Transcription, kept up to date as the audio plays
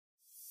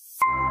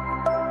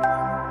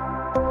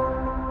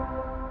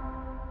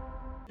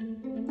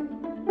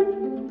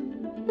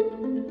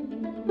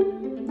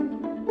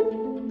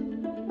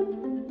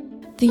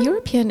The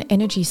European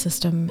energy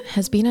system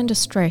has been under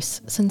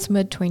stress since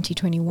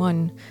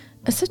mid-2021,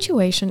 a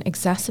situation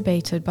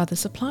exacerbated by the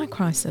supply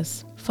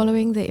crisis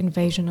following the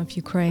invasion of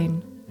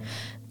Ukraine.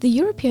 The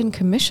European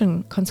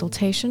Commission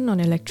consultation on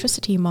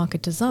electricity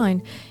market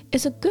design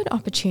is a good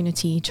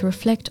opportunity to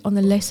reflect on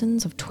the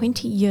lessons of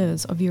 20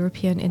 years of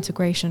European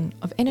integration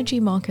of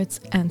energy markets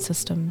and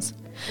systems.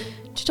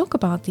 To talk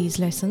about these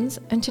lessons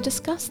and to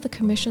discuss the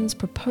Commission's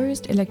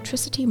proposed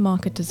electricity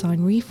market design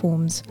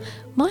reforms,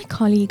 my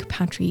colleague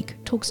Patrick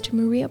talks to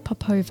Maria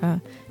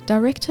Popova,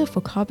 Director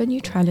for Carbon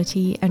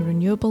Neutrality and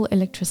Renewable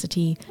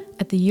Electricity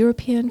at the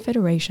European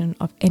Federation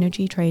of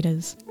Energy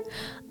Traders.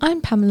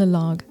 I'm Pamela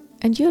Larg,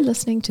 and you're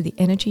listening to the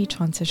Energy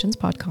Transitions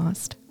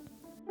Podcast.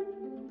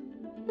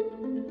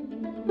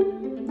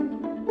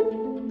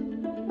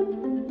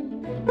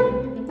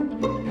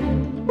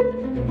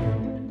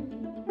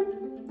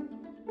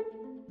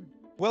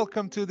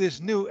 Welcome to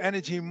this new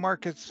energy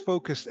markets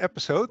focused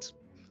episode.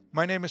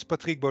 My name is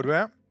Patrick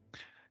Bauduin.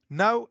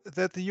 Now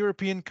that the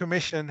European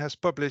Commission has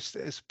published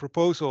its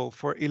proposal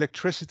for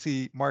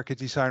electricity market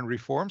design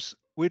reforms,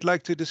 we'd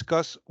like to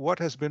discuss what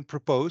has been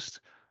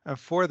proposed. And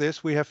for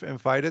this, we have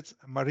invited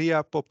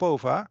Maria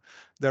Popova,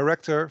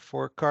 Director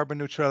for Carbon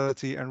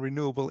Neutrality and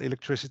Renewable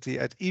Electricity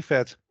at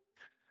EFET.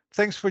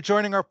 Thanks for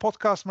joining our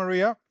podcast,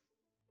 Maria.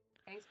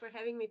 Thanks for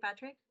having me,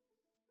 Patrick.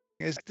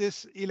 Is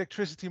this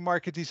electricity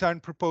market design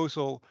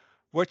proposal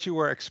what you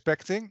were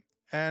expecting?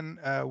 And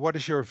what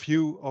is your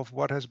view of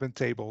what has been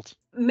tabled?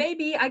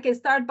 Maybe I can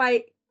start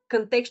by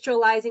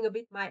contextualizing a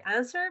bit my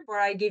answer,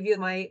 where I give you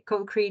my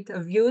concrete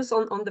views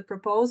on the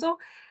proposal.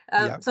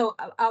 So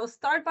I'll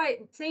start by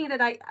saying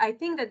that I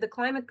think that the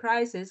climate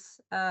crisis,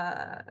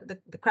 the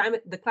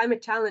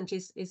climate challenge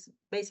is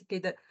basically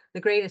the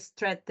greatest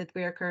threat that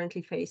we are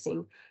currently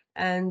facing.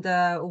 And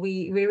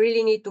we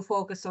really need to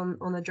focus on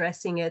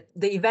addressing it.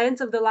 The events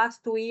of the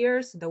last 2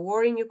 years, the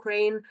war in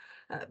Ukraine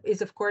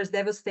is, of course,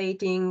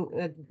 devastating.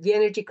 The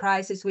energy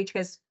crisis, which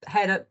has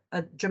had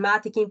a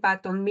dramatic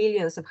impact on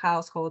millions of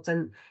households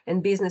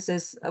and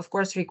businesses, of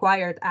course,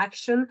 required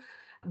action.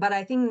 But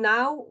I think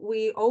now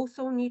we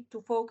also need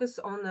to focus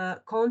on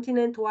a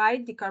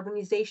continent-wide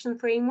decarbonization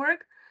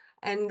framework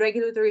and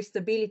regulatory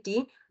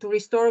stability to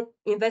restore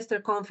investor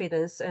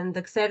confidence and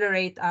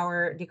accelerate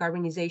our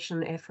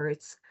decarbonization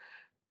efforts.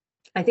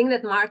 I think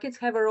that markets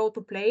have a role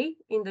to play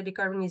in the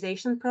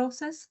decarbonization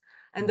process,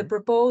 and the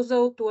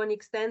proposal to an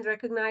extent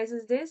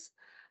recognizes this.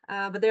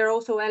 But there are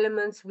also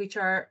elements which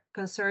are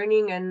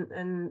concerning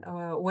and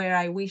where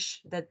I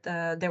wish that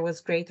there was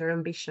greater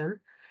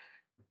ambition.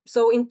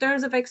 So in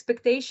terms of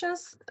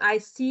expectations, I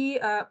see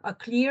a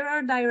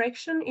clearer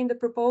direction in the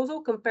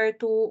proposal compared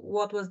to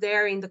what was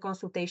there in the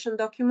consultation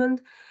document.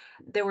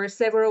 There were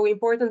several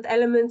important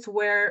elements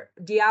where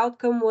the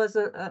outcome was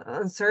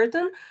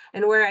uncertain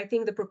and where I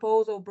think the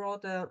proposal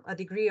brought a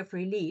degree of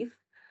relief.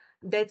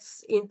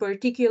 That's in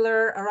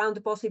particular around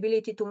the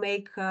possibility to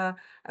make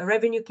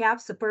revenue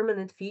caps a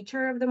permanent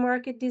feature of the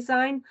market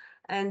design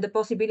and the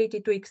possibility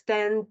to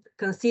extend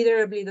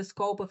considerably the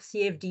scope of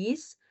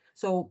CFDs.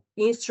 So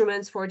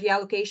instruments for the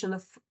allocation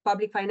of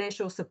public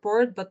financial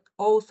support, but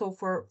also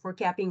for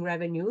capping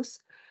revenues.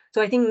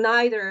 So I think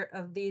neither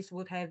of these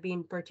would have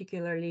been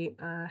particularly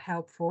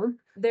helpful.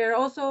 There are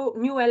also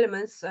new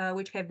elements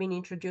which have been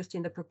introduced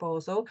in the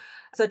proposal,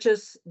 such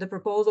as the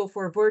proposal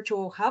for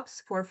virtual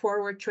hubs for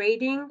forward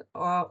trading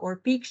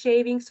or peak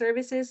shaving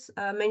services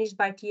managed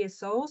by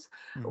TSOs,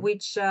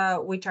 which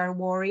are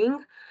worrying.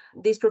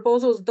 These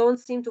proposals don't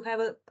seem to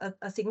have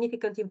a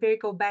significant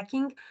empirical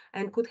backing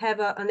and could have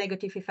a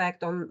negative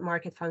effect on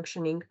market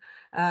functioning,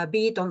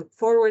 be it on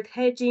forward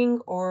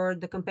hedging or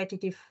the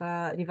competitive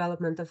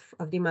development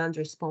of demand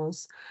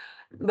response.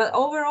 But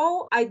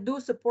overall, I do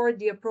support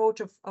the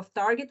approach of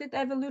targeted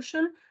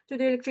evolution to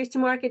the electricity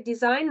market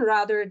design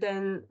rather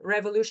than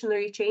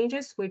revolutionary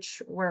changes,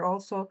 which were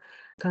also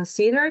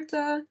considered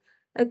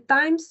at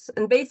times.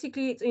 And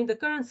basically, in the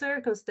current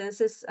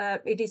circumstances,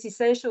 it is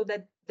essential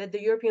that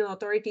the European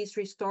authorities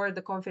restore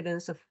the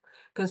confidence of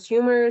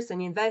consumers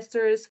and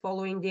investors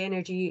following the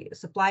energy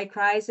supply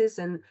crisis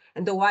and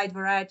the wide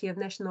variety of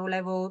national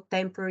level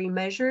temporary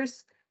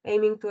measures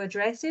aiming to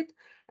address it.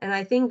 And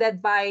I think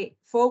that by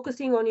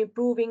focusing on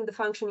improving the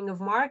functioning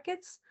of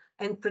markets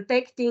and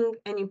protecting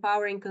and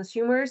empowering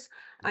consumers,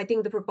 I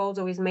think the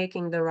proposal is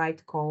making the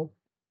right call.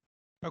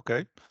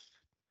 Okay.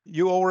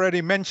 You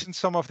already mentioned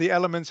some of the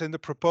elements in the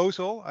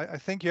proposal. I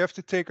think you have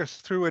to take us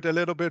through it a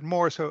little bit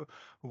more. So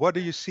what do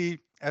you see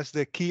as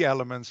the key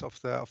elements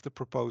of the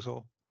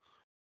proposal?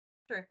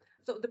 Sure.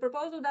 So the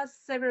proposal does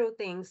several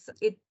things.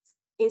 It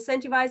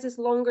incentivizes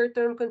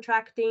longer-term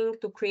contracting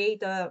to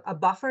create a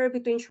buffer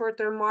between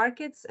short-term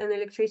markets and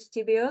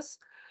electricity bills.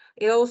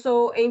 It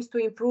also aims to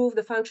improve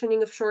the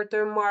functioning of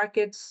short-term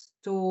markets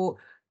to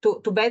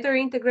better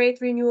integrate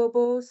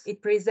renewables.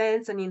 It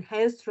presents an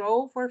enhanced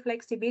role for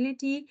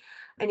flexibility,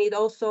 and it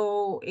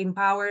also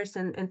empowers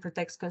and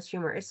protects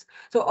consumers.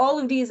 So all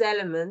of these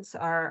elements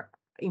are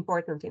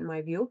important in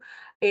my view.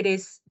 It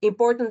is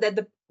important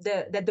that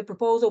the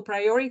proposal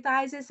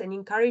prioritizes and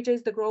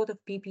encourages the growth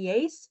of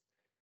PPAs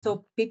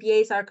So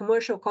PPAs are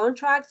commercial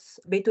contracts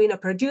between a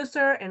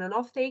producer and an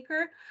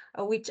off-taker,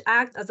 which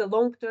act as a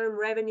long-term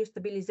revenue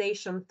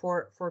stabilization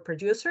for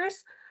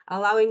producers,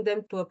 allowing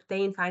them to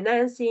obtain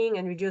financing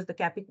and reduce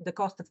the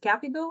cost of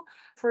capital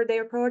for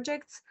their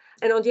projects.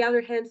 And on the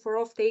other hand, for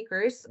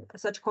off-takers,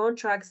 such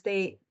contracts,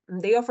 they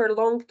offer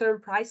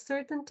long-term price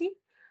certainty,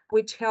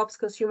 which helps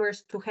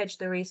consumers to hedge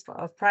the risk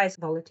of price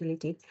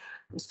volatility.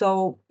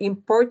 So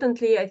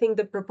importantly, I think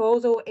the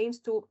proposal aims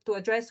to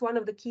address one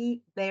of the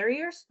key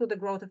barriers to the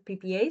growth of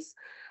PPAs,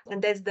 and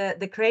that's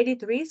the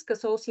credit risk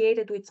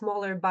associated with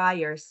smaller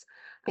buyers.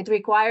 It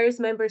requires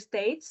member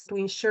states to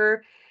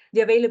ensure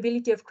the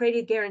availability of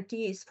credit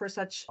guarantees for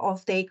such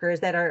off-takers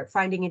that are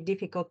finding it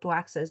difficult to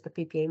access the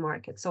PPA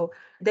market. So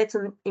that's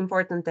an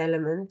important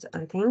element,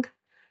 I think.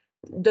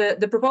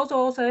 The proposal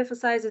also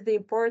emphasizes the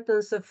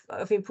importance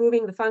of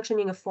improving the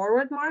functioning of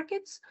forward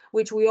markets,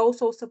 which we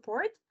also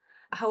support.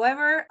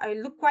 However, I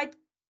look quite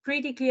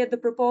critically at the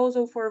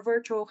proposal for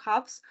virtual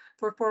hubs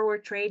for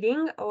forward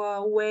trading,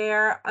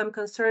 where I'm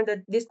concerned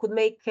that this could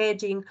make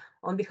hedging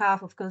on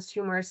behalf of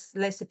consumers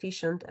less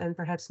efficient and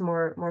perhaps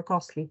more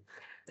costly.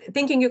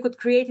 Thinking you could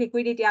create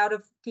liquidity out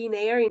of thin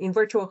air in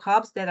virtual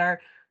hubs that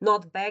are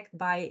not backed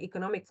by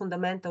economic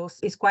fundamentals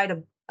is quite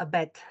a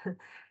bet.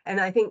 And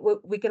I think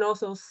we can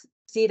also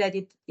see that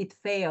it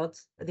failed,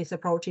 this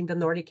approach in the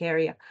Nordic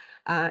area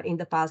in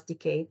the past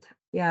decade.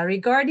 Yeah,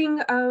 regarding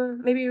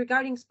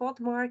spot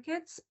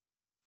markets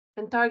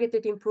and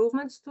targeted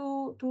improvements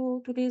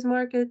to these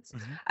markets,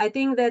 I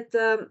think that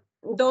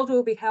those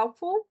will be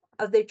helpful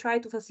as they try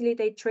to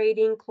facilitate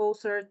trading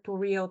closer to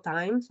real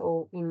time,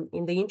 so in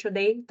the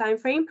intraday time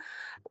frame,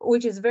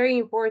 which is very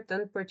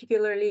important,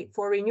 particularly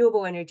for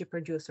renewable energy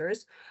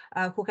producers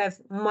who have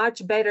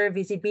much better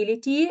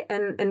visibility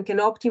and can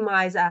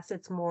optimize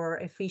assets more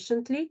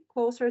efficiently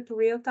closer to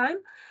real time.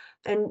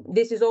 And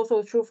this is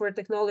also true for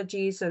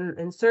technologies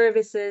and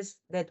services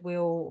that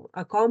will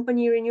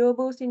accompany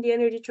renewables in the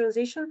energy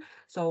transition.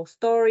 So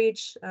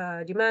storage,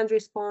 demand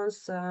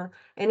response,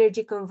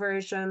 energy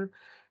conversion.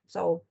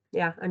 So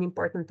yeah, an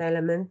important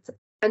element.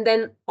 And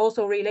then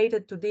also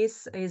related to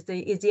this is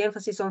the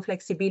emphasis on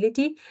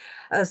flexibility,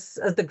 as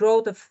the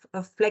growth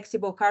of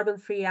flexible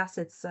carbon-free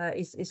assets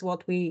is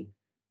what we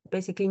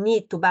basically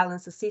need to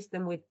balance the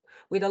system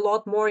with a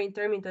lot more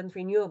intermittent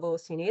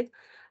renewables in it,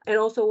 and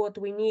also what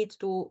we need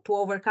to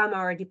overcome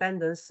our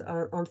dependence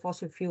on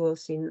fossil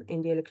fuels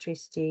in the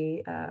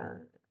electricity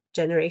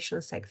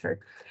generation sector.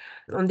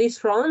 On this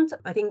front,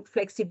 I think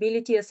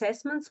flexibility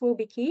assessments will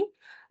be key,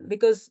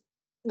 because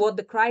what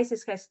the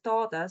crisis has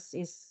taught us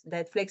is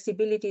that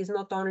flexibility is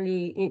not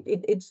only,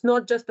 it's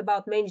not just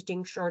about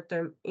managing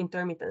short-term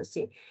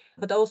intermittency,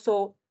 but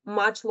also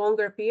much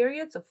longer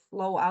periods of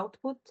low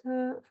output,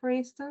 for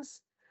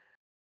instance.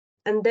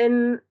 And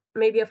then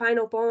maybe a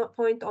final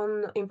point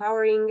on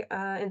empowering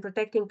and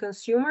protecting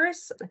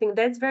consumers. I think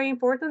that's very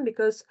important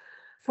because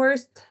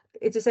first,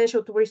 it's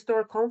essential to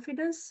restore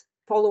confidence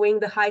following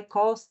the high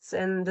costs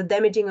and the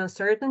damaging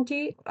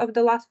uncertainty of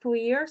the last 2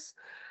 years.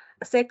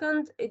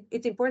 Second,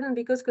 it's important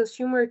because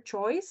consumer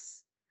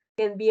choice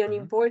can be an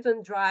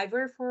important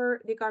driver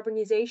for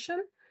decarbonization.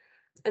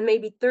 And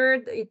maybe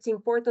third, it's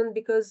important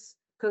because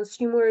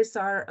consumers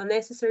are a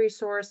necessary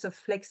source of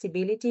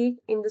flexibility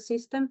in the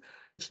system,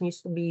 which needs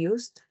to be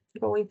used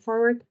going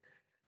forward.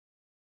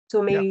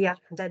 So maybe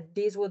that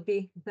these would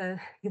be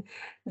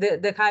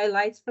the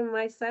highlights from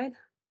my side.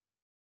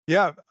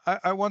 Yeah,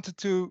 I wanted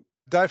to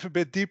dive a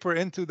bit deeper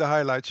into the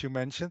highlights you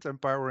mentioned: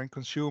 empowering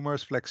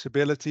consumers,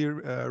 flexibility,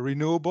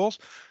 renewables.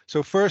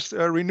 So first,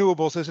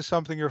 renewables. This is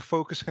something you're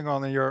focusing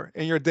on in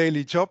your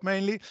daily job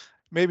mainly.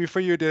 Maybe for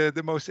you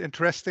the most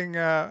interesting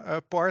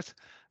part.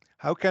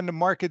 How can the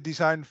market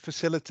design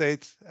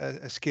facilitate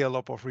a scale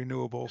up of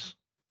renewables?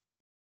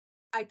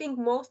 I think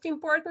most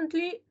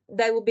importantly,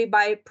 that will be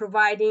by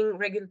providing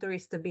regulatory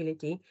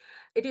stability.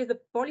 It is the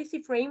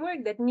policy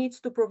framework that needs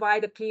to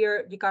provide a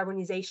clear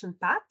decarbonization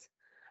path.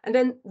 And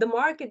then the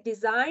market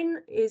design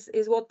is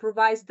what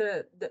provides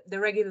the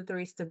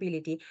regulatory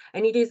stability.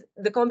 And it is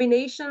the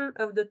combination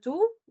of the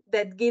two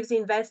that gives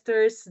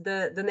investors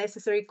the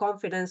necessary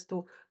confidence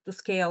to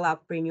scale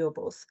up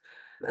renewables.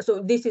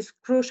 So this is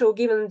crucial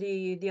given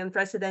the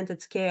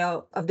unprecedented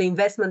scale of the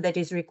investment that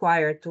is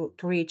required to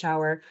reach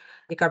our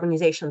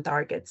decarbonization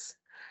targets.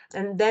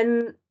 And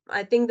then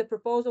I think the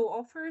proposal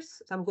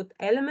offers some good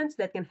elements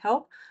that can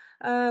help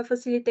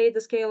facilitate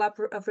the scale up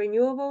of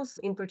renewables,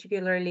 in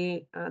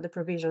particularly the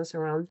provisions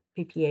around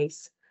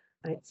PPAs,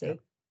 I'd say.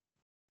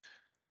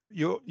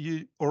 You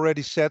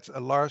already said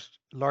a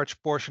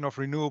large portion of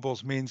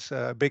renewables means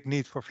a big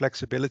need for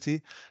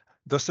flexibility.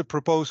 Does the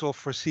proposal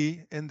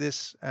foresee in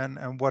this,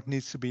 and what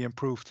needs to be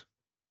improved?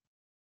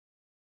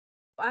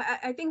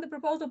 I think the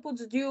proposal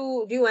puts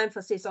due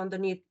emphasis on the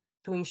need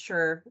to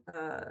ensure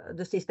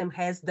the system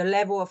has the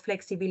level of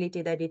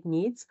flexibility that it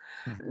needs.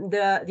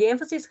 The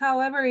emphasis,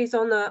 however, is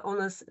on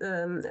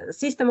a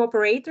system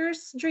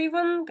operators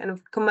driven kind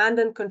of command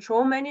and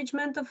control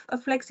management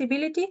of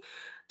flexibility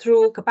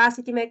through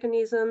capacity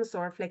mechanisms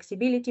or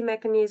flexibility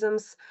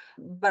mechanisms.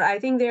 But I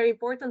think they're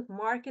important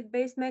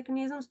market-based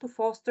mechanisms to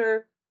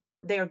foster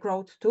their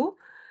growth too,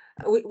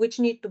 which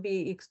need to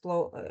be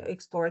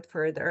explored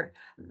further.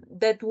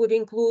 That would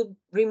include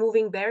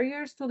removing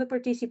barriers to the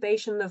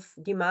participation of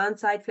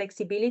demand-side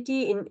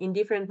flexibility in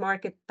different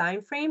market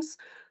timeframes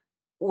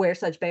where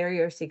such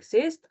barriers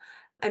exist,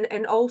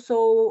 and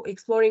also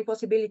exploring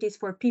possibilities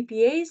for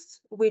PPAs,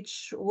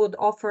 which would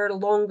offer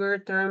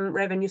longer-term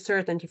revenue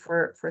certainty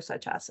for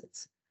such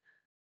assets.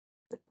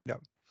 Yeah.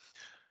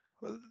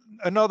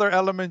 Another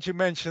element you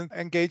mentioned,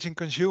 engaging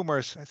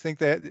consumers. I think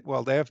that,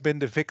 well, they have been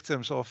the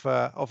victims of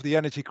the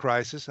energy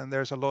crisis, and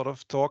there's a lot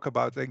of talk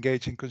about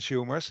engaging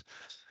consumers.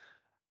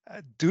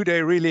 Do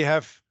they really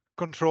have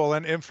control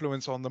and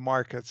influence on the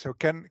market? So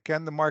can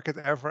the market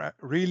ever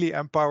really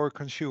empower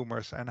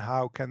consumers, and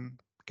how can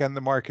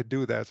the market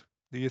do that?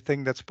 Do you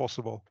think that's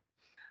possible?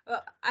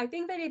 I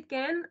think that it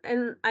can,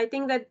 and I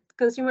think that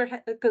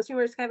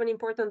consumers have an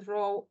important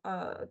role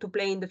to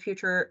play in the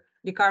future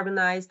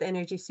decarbonized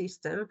energy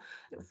system.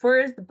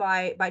 First,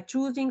 by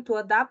choosing to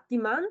adapt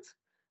demand,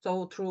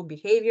 so through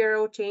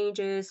behavioral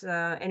changes,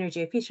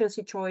 energy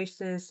efficiency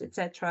choices,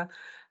 etc.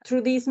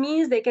 Through these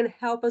means, they can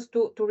help us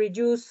to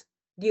reduce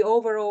the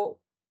overall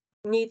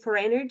need for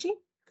energy.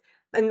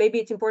 And maybe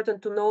it's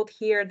important to note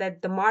here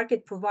that the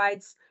market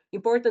provides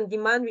important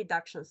demand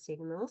reduction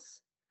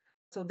signals.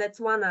 So that's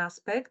one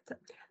aspect.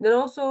 Then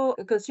also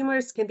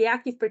consumers can be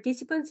active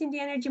participants in the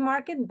energy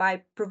market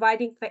by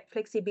providing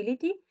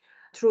flexibility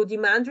through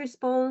demand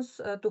response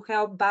to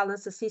help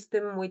balance the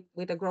system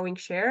with a growing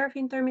share of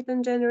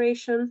intermittent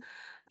generation.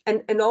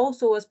 And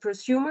also as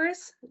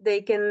prosumers,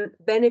 they can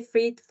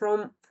benefit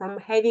from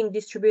having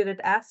distributed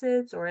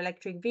assets or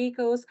electric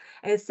vehicles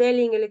and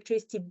selling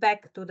electricity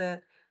back to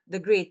the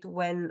grid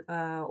when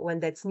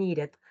that's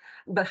needed.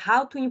 But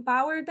how to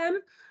empower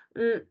them?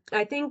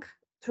 I think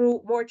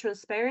through more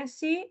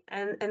transparency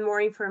and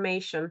more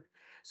information.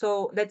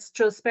 So that's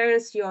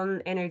transparency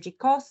on energy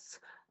costs,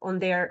 on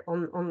their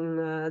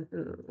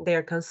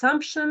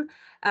consumption,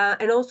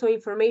 and also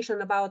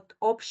information about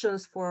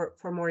options for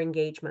more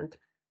engagement.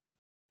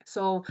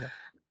 So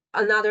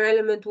another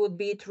element would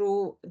be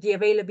through the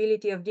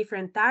availability of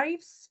different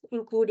tariffs,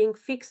 including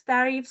fixed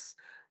tariffs,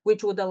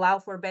 which would allow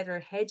for better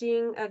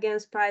hedging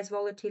against price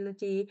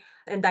volatility,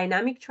 and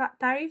dynamic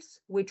tariffs,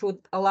 which would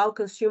allow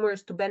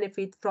consumers to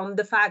benefit from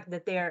the fact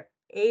that they are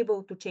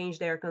able to change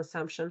their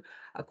consumption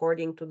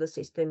according to the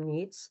system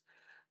needs.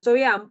 So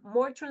yeah,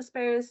 more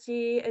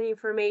transparency and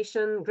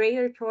information,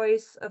 greater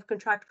choice of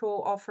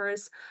contractual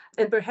offers,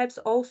 and perhaps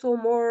also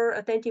more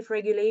attentive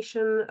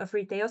regulation of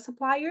retail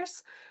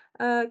suppliers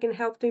can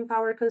help to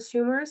empower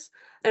consumers.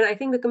 And I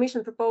think the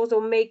Commission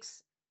proposal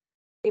makes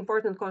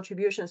important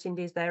contributions in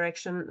this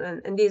direction,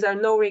 and these are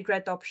no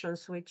regret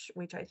options, which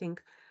I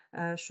think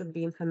should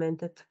be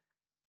implemented.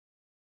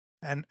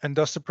 And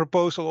does the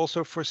proposal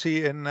also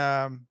foresee in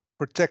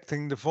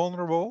protecting the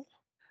vulnerable?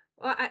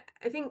 Well,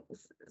 I think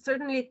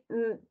certainly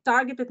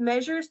targeted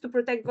measures to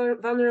protect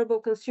vulnerable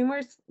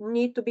consumers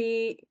need to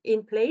be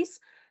in place.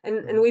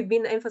 And we've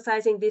been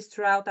emphasizing this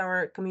throughout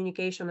our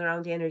communication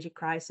around the energy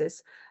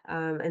crisis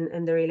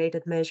and the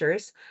related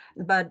measures.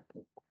 But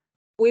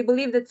we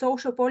believe that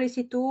social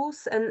policy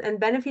tools and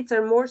benefits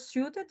are more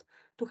suited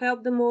to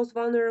help the most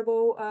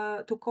vulnerable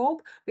to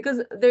cope,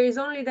 because there is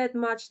only that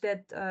much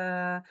that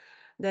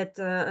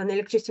an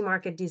electricity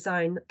market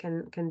design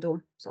can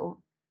do.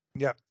 So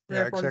yeah,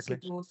 policy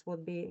exactly. tools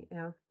would be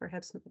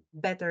perhaps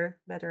better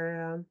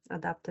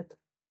adapted.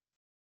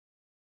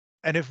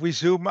 And if we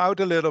zoom out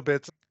a little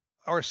bit,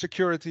 our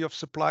security of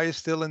supply is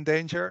still in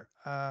danger.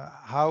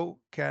 How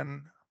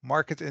can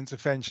market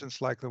interventions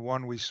like the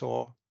one we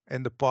saw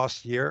in the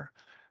past year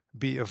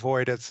be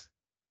avoided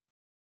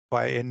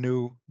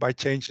by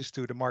changes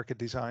to the market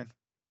design?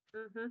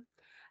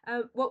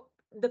 Well,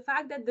 the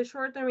fact that the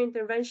short-term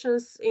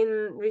interventions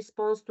in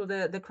response to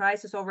the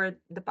crisis over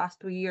the past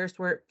 2 years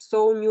were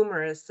so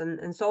numerous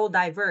and so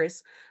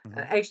diverse.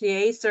 Actually,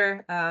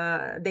 Acer,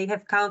 they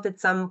have counted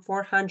some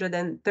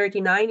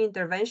 439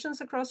 interventions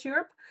across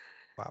Europe.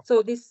 Wow.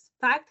 So this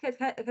fact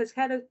has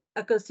had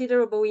a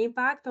considerable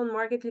impact on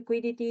market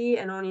liquidity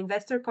and on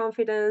investor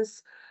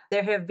confidence.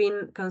 There have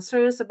been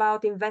concerns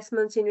about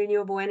investments in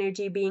renewable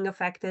energy being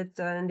affected,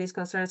 and these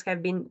concerns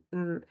have been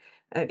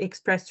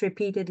expressed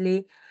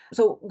repeatedly.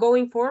 So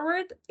going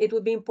forward, it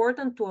would be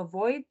important to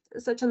avoid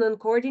such an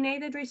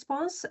uncoordinated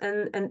response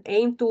and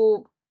aim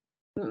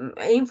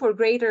for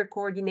greater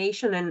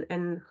coordination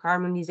and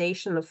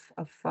harmonization of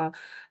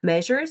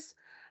measures.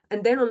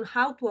 And then on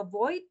how to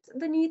avoid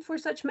the need for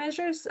such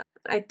measures,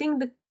 I think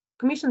the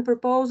Commission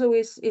proposal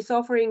is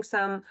offering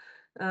some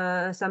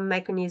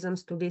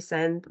mechanisms to this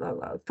end.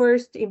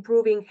 First,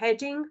 improving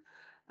hedging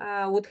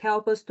would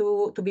help us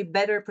to be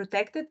better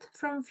protected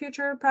from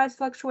future price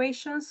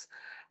fluctuations.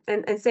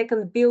 And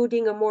second,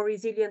 building a more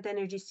resilient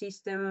energy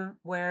system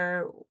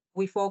where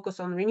we focus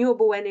on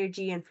renewable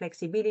energy and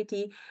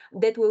flexibility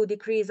that will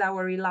decrease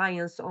our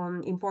reliance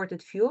on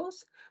imported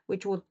fuels,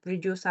 which would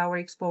reduce our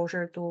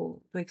exposure to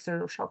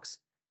external shocks.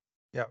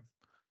 Yeah.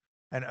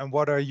 And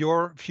what are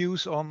your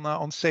views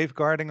on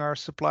safeguarding our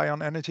supply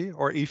on energy,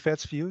 or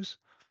EFET's views?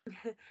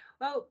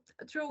 Well,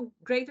 through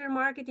greater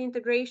market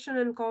integration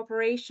and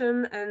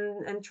cooperation,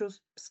 and through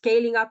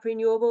scaling up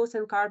renewables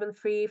and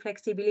carbon-free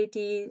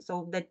flexibility,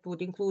 so that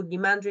would include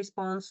demand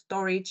response,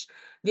 storage,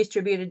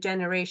 distributed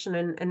generation,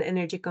 and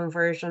energy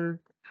conversion,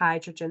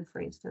 hydrogen,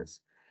 for instance.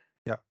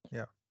 Yeah.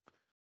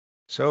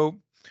 So,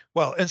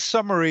 well, in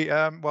summary,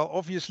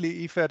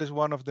 obviously EFET is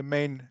one of the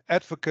main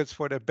advocates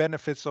for the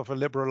benefits of a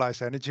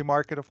liberalized energy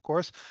market, of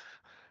course.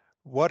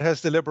 What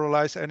has the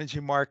liberalized energy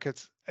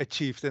market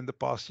achieved in the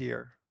past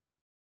year?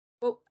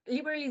 Well,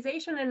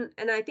 liberalization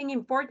and I think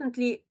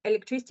importantly,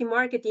 electricity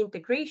market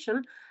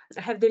integration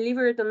have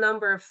delivered a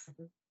number of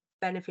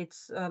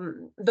benefits.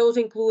 Those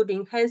include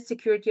enhanced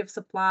security of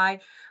supply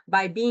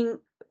by being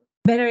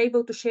better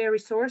able to share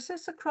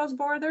resources across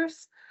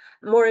borders,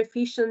 more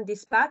efficient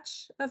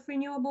dispatch of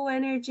renewable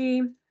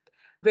energy,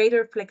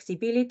 greater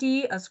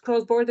flexibility, as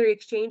cross-border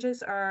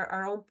exchanges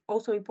are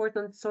also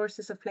important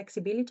sources of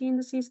flexibility in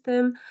the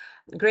system,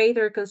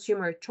 greater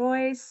consumer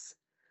choice,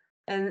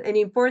 and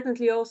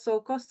importantly also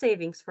cost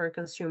savings for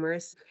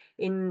consumers.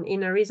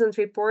 In a recent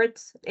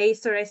report,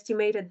 Acer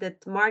estimated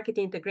that market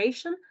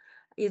integration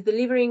is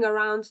delivering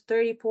around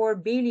 34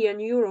 billion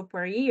euro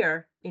per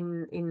year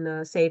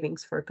in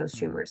savings for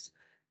consumers,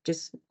 which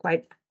is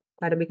quite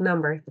a big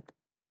number.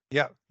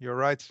 Yeah, you're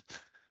right.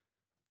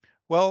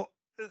 Well,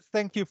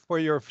 thank you for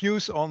your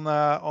views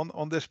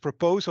on this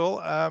proposal.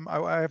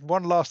 I have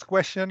one last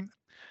question.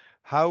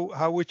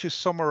 How would you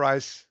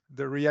summarize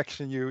the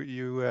reaction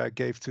you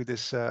gave to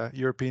this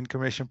European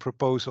Commission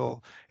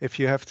proposal, if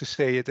you have to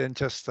say it in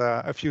just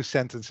a few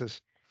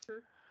sentences?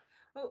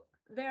 Well,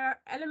 there are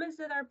elements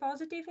that are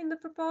positive in the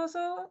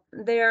proposal.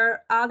 There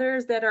are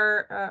others that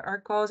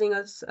are causing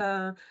us,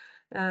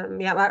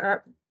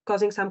 are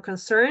causing some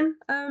concern.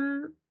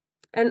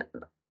 And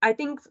I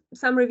think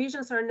some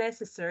revisions are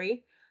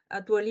necessary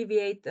to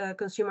alleviate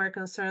consumer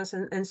concerns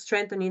and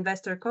strengthen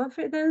investor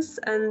confidence.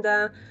 And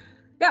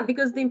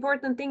because the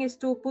important thing is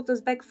to put us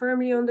back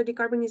firmly on the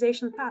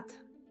decarbonization path.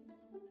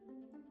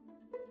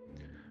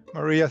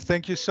 Maria,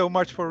 thank you so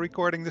much for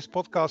recording this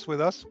podcast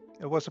with us.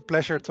 It was a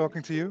pleasure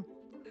talking to you.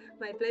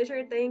 My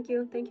pleasure. Thank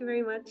you. Thank you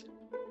very much.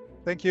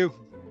 Thank you.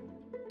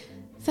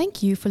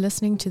 Thank you for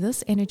listening to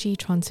this Energy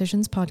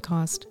Transitions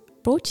podcast,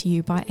 brought to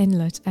you by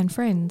Enlit and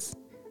Friends.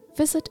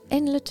 Visit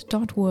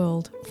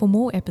enlit.world for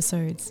more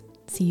episodes.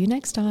 See you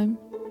next time.